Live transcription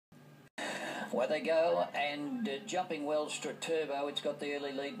Away they go, and jumping well, Straturbo. It's got the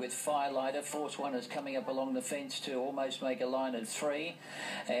early lead with Firelighter. Force One is coming up along the fence to almost make a line of 3.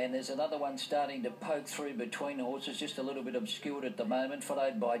 And there's another one starting to poke through between horses, just a little bit obscured at the moment,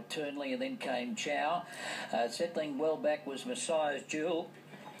 followed by Turnley, and then came Ciao. Settling well back was Messiah's Jewel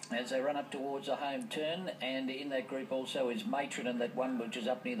as they run up towards the home turn, and in that group also is Matron, and that one which is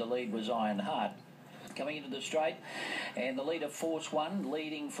up near the lead was Ironheart. Coming into the straight, and the leader Force One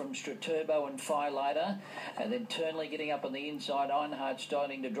leading from Straturbo and Firelighter, and then Turnley getting up on the inside, Ironheart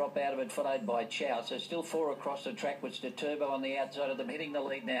starting to drop out of it, followed by Ciao. So still 4 across the track with Straturbo on the outside of them, hitting the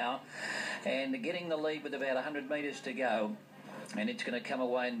lead now, and getting the lead with about 100 metres to go. And it's going to come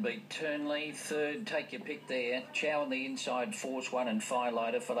away and beat Turnley. Third, take your pick there. Ciao on the inside, Force One and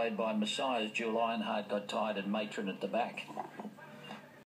Firelighter, followed by Messiah's Jewel. Ironheart got tired, and Matron at the back.